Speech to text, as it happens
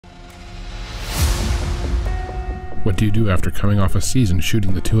What do you do after coming off a season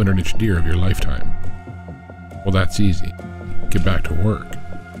shooting the 200-inch deer of your lifetime? Well, that's easy. Get back to work,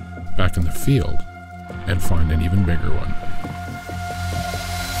 back in the field, and find an even bigger one.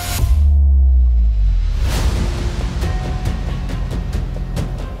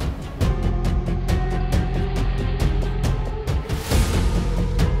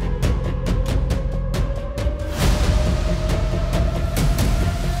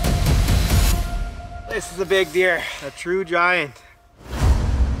 This is a big deer, a true giant.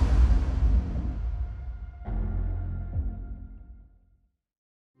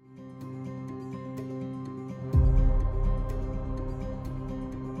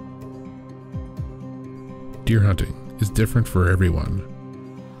 Deer hunting is different for everyone.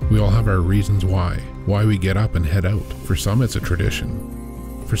 We all have our reasons why we get up and head out. For some it's a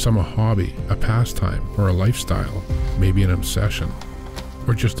tradition, for some a hobby, a pastime, or a lifestyle, maybe an obsession,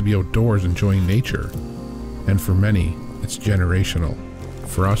 or just to be outdoors enjoying nature. And for many, it's generational.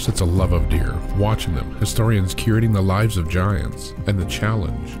 For us, it's a love of deer, watching them, historians curating the lives of giants, and the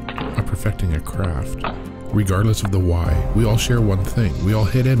challenge of perfecting a craft. Regardless of the why, we all share one thing. We all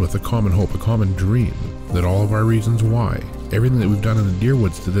hit in with a common hope, a common dream, that all of our reasons why, everything that we've done in the deer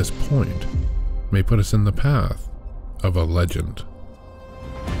woods to this point, may put us in the path of a legend.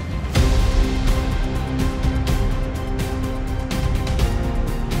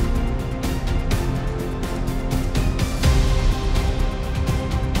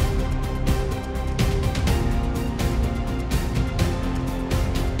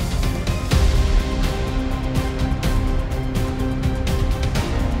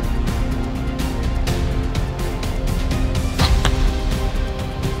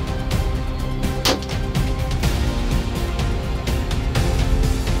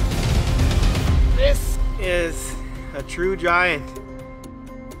 Is a true giant.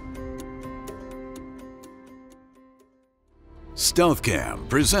 Stealth Cam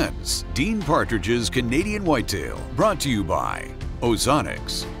presents Dean Partridge's Canadian Whitetail, brought to you by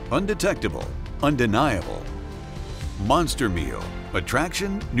Ozonics, undetectable, undeniable. Monster Meal,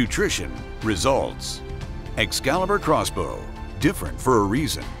 attraction, nutrition, results. Excalibur Crossbow, different for a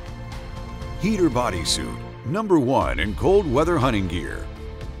reason. Heater Bodysuit, #1 in cold weather hunting gear.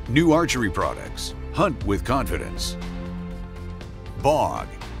 New archery products, hunt with confidence. Bog,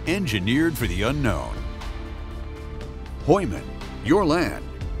 engineered for the unknown. Hoyman, your land,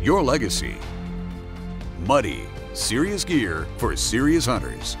 your legacy. Muddy, serious gear for serious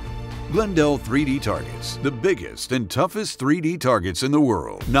hunters. Glendale 3D Targets, the biggest and toughest 3D targets in the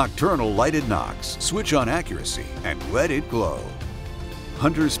world. Nocturnal lighted nocks, switch on accuracy and let it glow.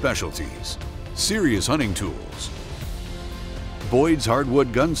 Hunter Specialties, serious hunting tools. Boyd's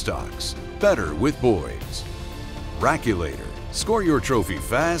hardwood gun stocks, better with Boyd's. Raculator, score your trophy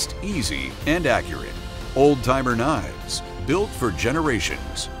fast, easy, and accurate. Old timer knives, built for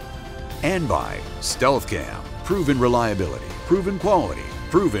generations. And by Stealth Cam, proven reliability, proven quality,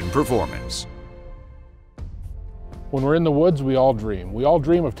 proven performance. When we're in the woods, we all dream. We all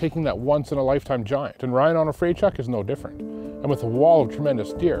dream of taking that once-in-a-lifetime giant, and Ryan on a freight truck is no different. And with a wall of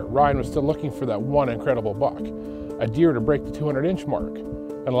tremendous deer, Ryan was still looking for that one incredible buck, a deer to break the 200-inch mark.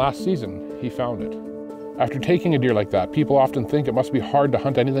 And last season, he found it. After taking a deer like that, people often think it must be hard to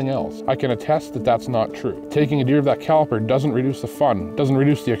hunt anything else. I can attest that that's not true. Taking a deer of that caliber doesn't reduce the fun, doesn't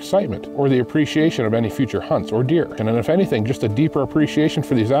reduce the excitement, or the appreciation of any future hunts or deer. And if anything, just a deeper appreciation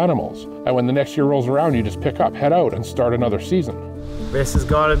for these animals. And when the next year rolls around, you just pick up, head out, and start another season. This has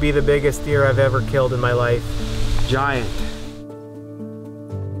got to be the biggest deer I've ever killed in my life. Giant.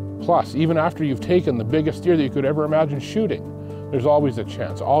 Plus, even after you've taken the biggest deer that you could ever imagine shooting, there's always a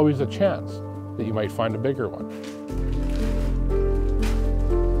chance that you might find a bigger one.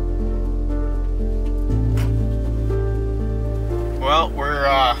 Well, we're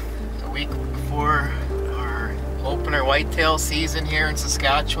a week before our opener whitetail season here in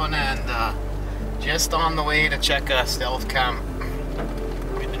Saskatchewan, and just on the way to check a Stealth Cam.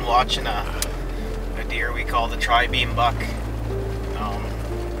 We've been watching a deer we call the tri-beam buck.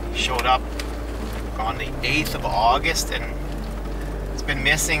 Showed up on the 8th of August, and it's been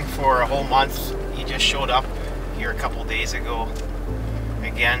missing for a whole month. He just showed up here a couple days ago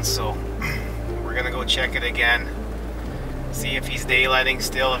again, so we're gonna go check it again, see if he's daylighting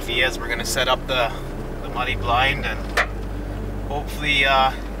still. If he is, we're gonna set up the muddy blind, and hopefully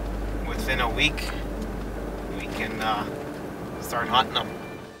within a week we can start hunting him.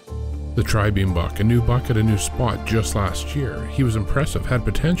 The tri-beam buck, a new buck at a new spot just last year. He was impressive, had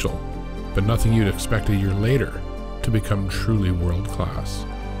potential, but nothing you'd expect a year later to become truly world-class.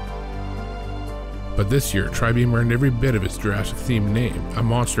 But this year, tri-beam earned every bit of its Jurassic-themed name, a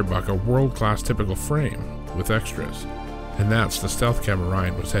monster buck, a world-class typical frame. with extras. And that's the stealth camera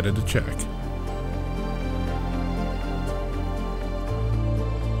Ryan was headed to check.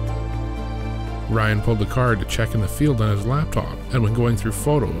 Ryan pulled the card to check in the field on his laptop, and when going through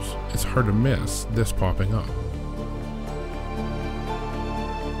photos, it's hard to miss this popping up.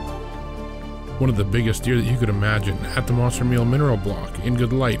 One of the biggest deer that you could imagine at the Monster Meal mineral block in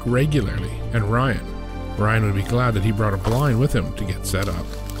good light regularly, and Ryan would be glad that he brought a blind with him to get set up.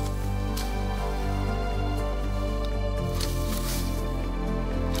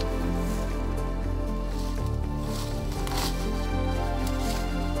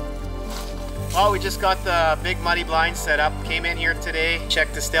 Well, we just got the big muddy blind set up. Came in here today,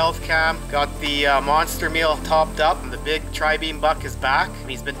 checked the stealth cam, got the Monster Meal topped up, and the big tri-beam buck is back.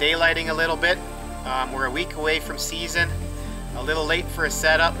 He's been daylighting a little bit. We're a week away from season, a little late for a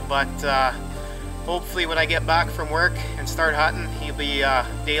setup, but hopefully when I get back from work and start hunting, he'll be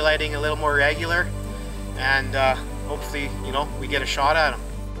daylighting a little more regular, and hopefully, you know, we get a shot at him.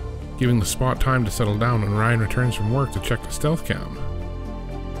 Giving the spot time to settle down when Ryan returns from work to check the stealth cam.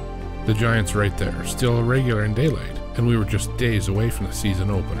 The giant's right there, still regular in daylight, and we were just days away from the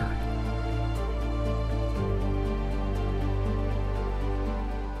season opener.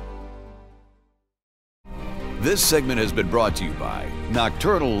 This segment has been brought to you by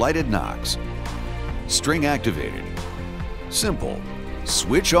Nocturnal Lighted Nox. String activated. Simple.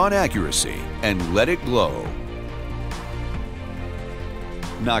 Switch on accuracy and let it glow.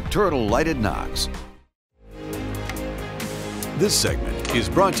 Nocturnal Lighted Nox. This segment is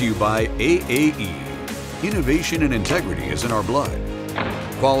brought to you by AAE. Innovation and integrity is in our blood.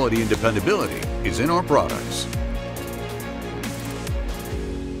 Quality and dependability is in our products.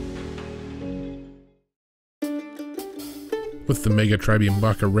 With the mega tri-beam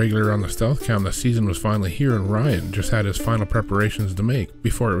buck a regular on the stealth cam, the season was finally here, and Ryan just had his final preparations to make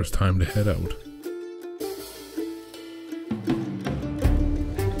before it was time to head out.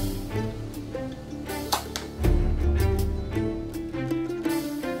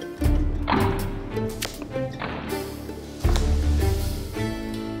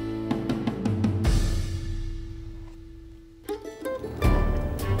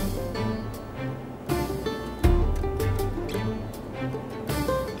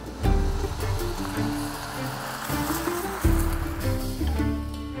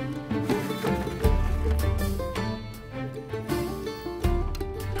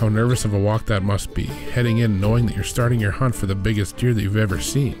 How nervous of a walk that must be, heading in knowing that you're starting your hunt for the biggest deer that you've ever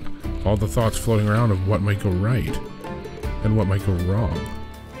seen. All the thoughts floating around of what might go right, and what might go wrong.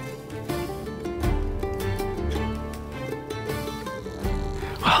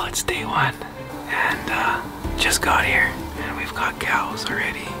 Well, it's day one, and just got here, and we've got cows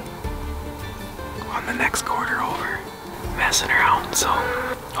already on the next quarter over, messing around, so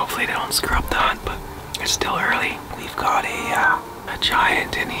hopefully they don't screw up the hunt, but it's still early. We've got a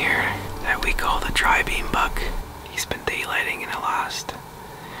giant in here that we call the tri-beam buck. He's been daylighting in the last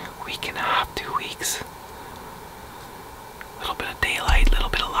week and a half, 2 weeks. A little bit of daylight, a little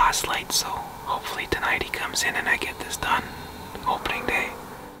bit of last light, so hopefully tonight he comes in and I get this done. Opening day.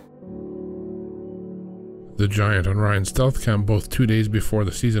 The giant on Ryan's stealth cam both 2 days before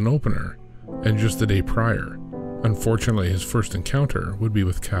the season opener, and just the day prior. Unfortunately, his first encounter would be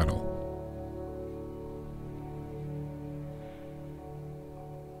with cattle.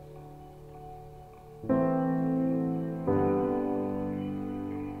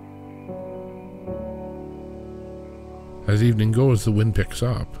 As evening goes, the wind picks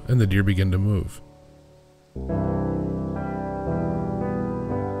up, and the deer begin to move.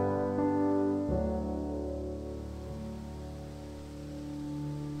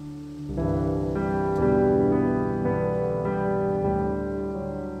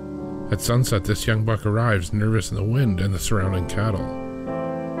 At sunset, this young buck arrives, nervous in the wind and the surrounding cattle.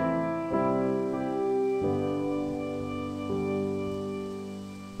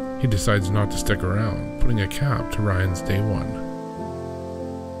 He decides not to stick around, putting a cap to Ryan's day one.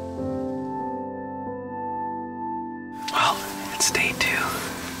 Well, it's day two,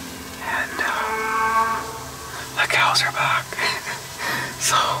 and the cows are back.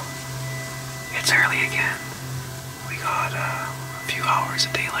 So, it's early again. We got a few hours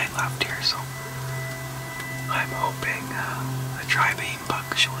of daylight left here, so I'm hoping the tri-beam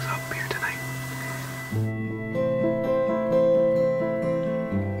buck shows up here tonight.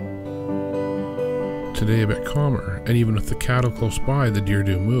 Today a bit calmer, and even with the cattle close by, the deer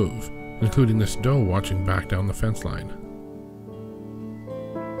do move, including this doe watching back down the fence line.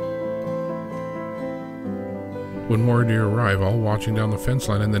 When more deer arrive, all watching down the fence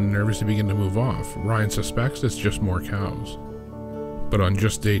line and then nervously begin to move off, Ryan suspects it's just more cows. But on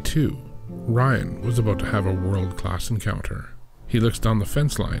just day two, Ryan was about to have a world-class encounter. He looks down the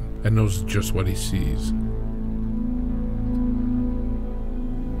fence line and knows just what he sees.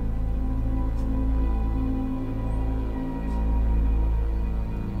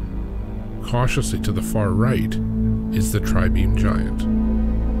 Cautiously to the far right is the tri-beam giant.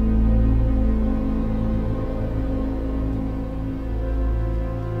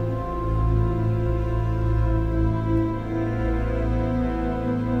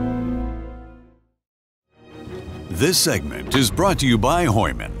 This segment is brought to you by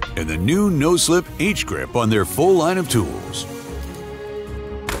Heumann and the new no-slip H-grip on their full line of tools.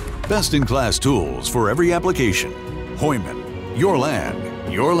 Best-in-class tools for every application. Heumann, your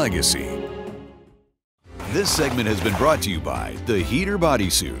land, your legacy. This segment has been brought to you by the Heater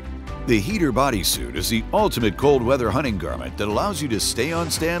Bodysuit. The Heater Bodysuit is the ultimate cold weather hunting garment that allows you to stay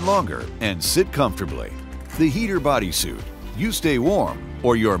on stand longer and sit comfortably. The Heater Bodysuit. You stay warm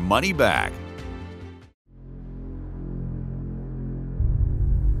or your money back.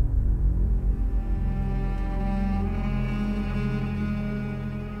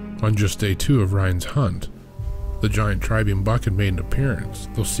 On just day 2 of Ryan's hunt, the giant tri-beam buck had made an appearance,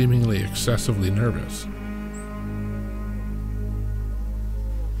 though seemingly excessively nervous.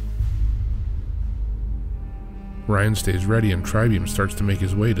 Ryan stays ready and tri-beam starts to make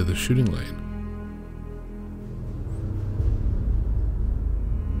his way to the shooting lane.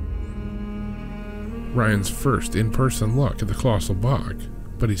 Ryan's first in-person look at the colossal buck,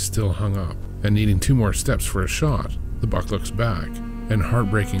 but he's still hung up, and needing 2 more steps for a shot, the buck looks back and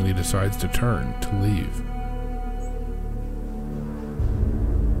heartbreakingly decides to turn to leave.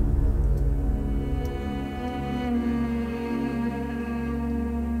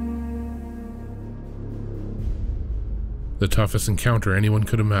 The toughest encounter anyone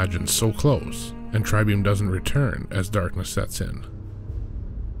could imagine, so close, and tri-beam doesn't return as darkness sets in.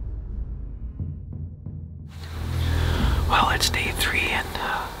 Well, it's day 3 and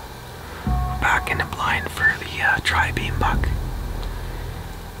we're back in the blind for the tri-beam buck.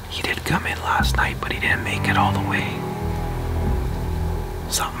 He did come in last night, but he didn't make it all the way.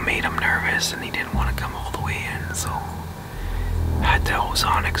 Something made him nervous and he didn't want to come all the way in, so had the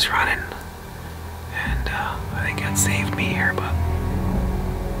ozonics running. And I think that saved me here, but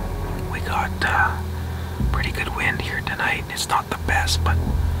we got pretty good wind here tonight. It's not the best, but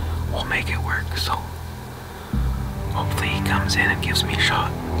we'll make it work, so hopefully he comes in and gives me a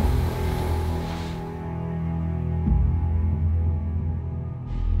shot.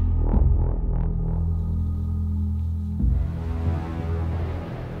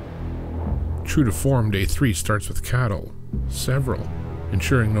 True to form, day 3 starts with cattle, several,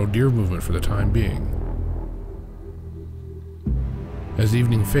 ensuring no deer movement for the time being. As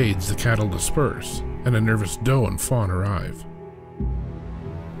evening fades, the cattle disperse, and a nervous doe and fawn arrive.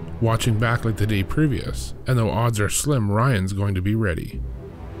 Watching back like the day previous, and though odds are slim, Ryan's going to be ready.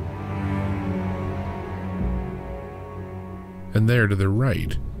 And there to the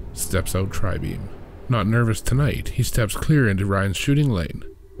right steps out tri-beam. Not nervous tonight, he steps clear into Ryan's shooting lane.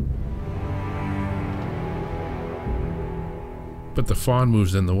 But the fawn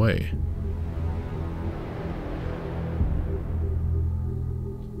moves in the way.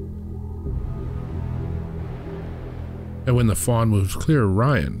 And when the fawn moves clear,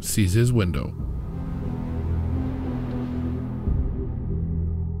 Ryan sees his window.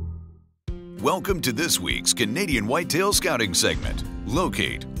 Welcome to this week's Canadian Whitetail Scouting segment.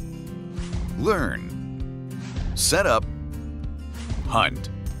 Locate, learn, set up, hunt.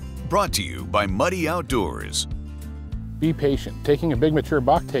 Brought to you by Muddy Outdoors. Be patient. Taking a big mature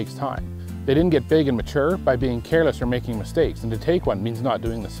buck takes time. They didn't get big and mature by being careless or making mistakes, and to take one means not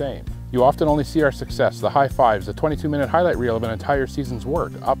doing the same. You often only see our success, the high fives, the 22-minute highlight reel of an entire season's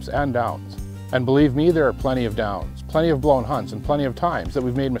work, ups and downs. And believe me, there are plenty of downs, plenty of blown hunts, and plenty of times that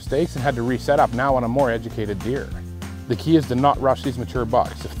we've made mistakes and had to reset up now on a more educated deer. The key is to not rush these mature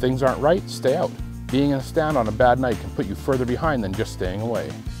bucks. If things aren't right, stay out. Being in a stand on a bad night can put you further behind than just staying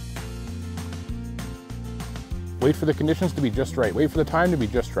away. Wait for the conditions to be just right, wait for the time to be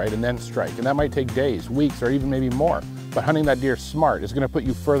just right, and then strike. And that might take days, weeks, or even maybe more. But hunting that deer smart is going to put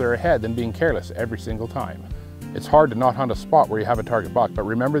you further ahead than being careless every single time. It's hard to not hunt a spot where you have a target buck, but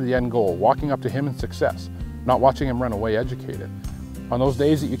remember the end goal, walking up to him in success, not watching him run away educated. On those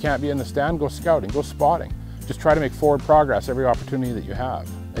days that you can't be in the stand, go scouting, go spotting. Just try to make forward progress every opportunity that you have.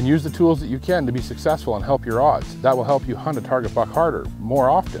 And use the tools that you can to be successful and help your odds. That will help you hunt a target buck harder, more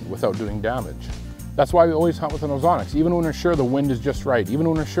often, without doing damage. That's why we always hunt with an ozonics, even when we're sure the wind is just right, even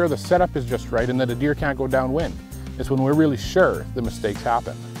when we're sure the setup is just right and that a deer can't go downwind. It's when we're really sure the mistakes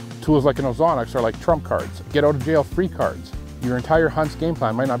happen. Tools like an ozonics are like trump cards, get out of jail free cards. Your entire hunt's game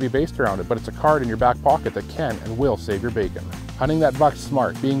plan might not be based around it, but it's a card in your back pocket that can and will save your bacon. Hunting that buck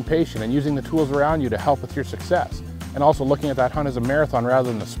smart, being patient, and using the tools around you to help with your success, and also looking at that hunt as a marathon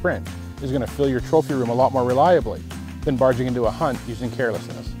rather than a sprint, is going to fill your trophy room a lot more reliably than barging into a hunt using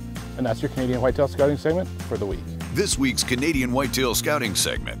carelessness. And that's your Canadian Whitetail Scouting segment for the week. This week's Canadian Whitetail Scouting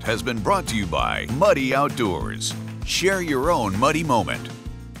segment has been brought to you by Muddy Outdoors. Share your own muddy moment.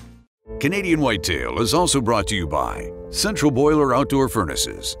 Canadian Whitetail is also brought to you by Central Boiler Outdoor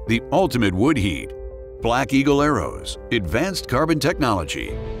Furnaces, the ultimate wood heat, Black Eagle Arrows, advanced carbon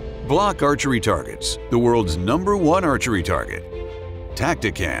technology, Block Archery Targets, the world's #1 archery target,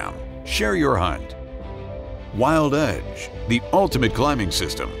 Tacticam, share your hunt, Wild Edge, the ultimate climbing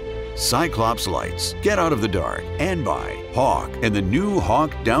system, Cyclops Lights, get out of the dark, and by Hawk and the new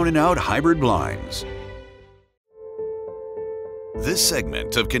Hawk Down and Out Hybrid Blinds. This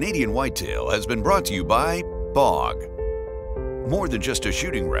segment of Canadian Whitetail has been brought to you by Bog. More than just a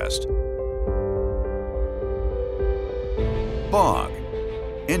shooting rest. Bog,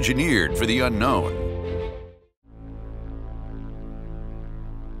 engineered for the unknown.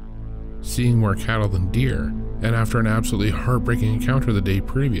 Seeing more cattle than deer, and after an absolutely heartbreaking encounter the day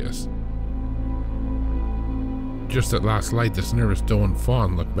previous. Just at last light, this nervous doe and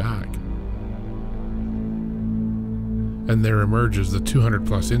fawn look back. And there emerges the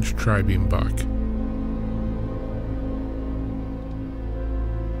 200+ inch tri-beam buck.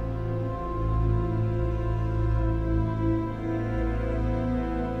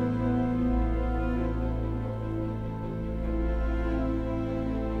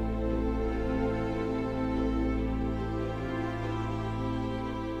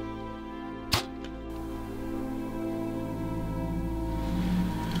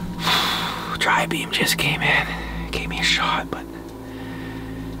 Tri-beam just came in, gave me a shot, but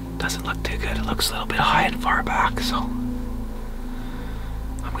doesn't look too good. It looks a little bit high and far back, so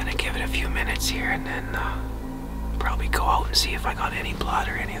I'm gonna give it a few minutes here and then probably go out and see if I got any blood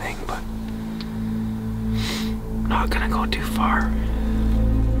or anything, but I'm not gonna go too far.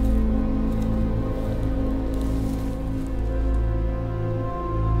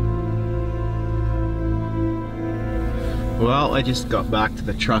 Well, I just got back to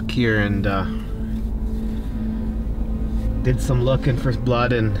the truck here and did some looking for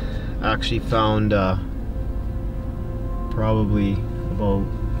blood and actually found probably about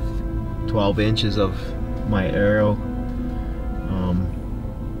 12 inches of my arrow.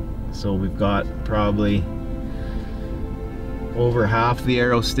 So we've got probably over half the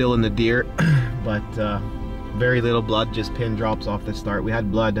arrow still in the deer, but very little blood, just pin drops off the start. We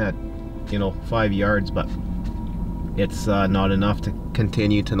had blood at 5 yards, but it's not enough to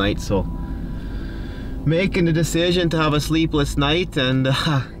continue tonight, so making the decision to have a sleepless night and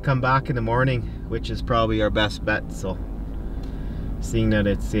come back in the morning, which is probably our best bet. So seeing that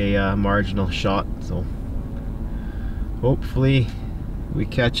it's a marginal shot, so hopefully we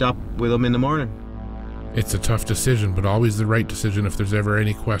catch up with them in the morning. It's a tough decision, but always the right decision if there's ever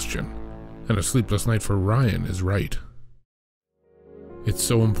any question. And a sleepless night for Ryan is right. It's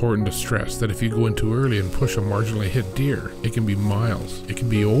so important to stress that if you go in too early and push a marginally hit deer, it can be miles, it can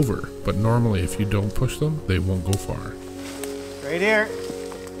be over, but normally if you don't push them, they won't go far. Right here.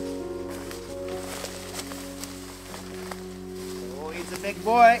 Oh, he's a big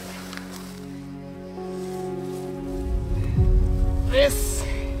boy. This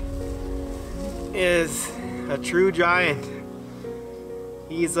is a true giant.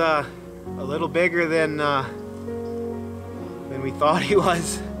 He's a little bigger than we thought he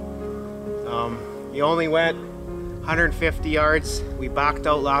was. He only went 150 yards. We backed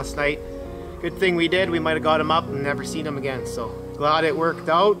out last night. Good thing we did. We might have got him up and never seen him again. So glad it worked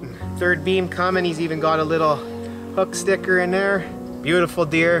out. Third beam coming. He's even got a little hook sticker in there. Beautiful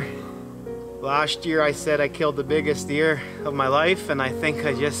deer. Last year I said I killed the biggest deer of my life, and I think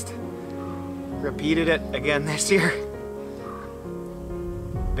I just repeated it again this year.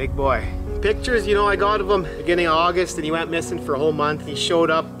 Big boy. Pictures, I got of him beginning of August, and he went missing for a whole month. He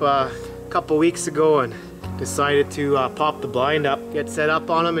showed up a couple weeks ago and decided to pop the blind up, get set up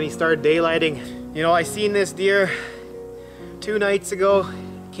on him, and he started daylighting. I seen this deer 2 nights ago,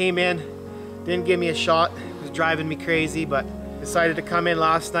 came in, didn't give me a shot. It was driving me crazy, but decided to come in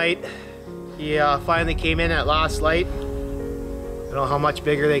last night. He finally came in at last light. I don't know how much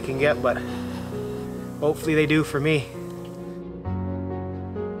bigger they can get, but hopefully they do for me.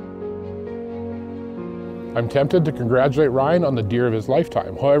 I'm tempted to congratulate Ryan on the deer of his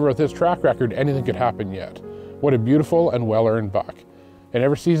lifetime. However, with his track record, anything could happen yet. What a beautiful and well-earned buck. It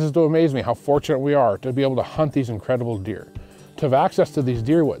never ceases to amaze me how fortunate we are to be able to hunt these incredible deer, to have access to these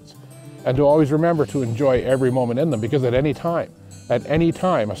deer woods. and to always remember to enjoy every moment in them, because at any time,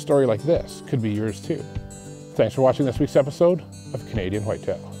 a story like this could be yours too. Thanks for watching this week's episode of Canadian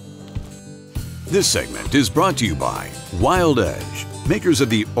Whitetail. This segment is brought to you by Wild Edge, makers of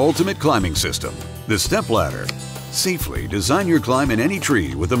the ultimate climbing system, the Step Ladder. Safely design your climb in any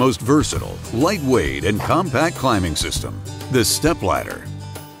tree with the most versatile, lightweight, and compact climbing system, the Step Ladder.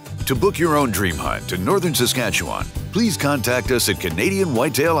 To book your own dream hunt in northern Saskatchewan, please contact us at Canadian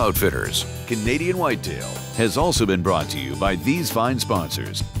Whitetail Outfitters. Canadian Whitetail has also been brought to you by these fine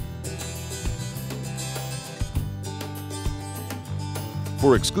sponsors.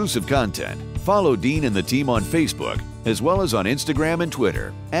 For exclusive content, follow Dean and the team on Facebook, as well as on Instagram and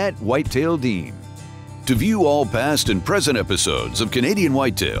Twitter at Whitetail Dean. To view all past and present episodes of Canadian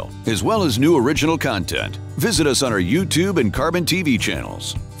Whitetail, as well as new original content, visit us on our YouTube and Carbon TV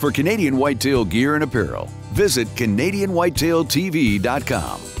channels. For Canadian Whitetail gear and apparel, visit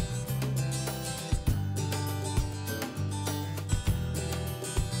CanadianWhitetailTV.com.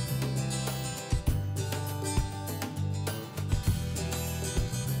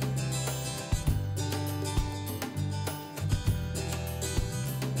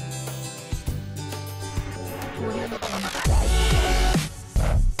 Audio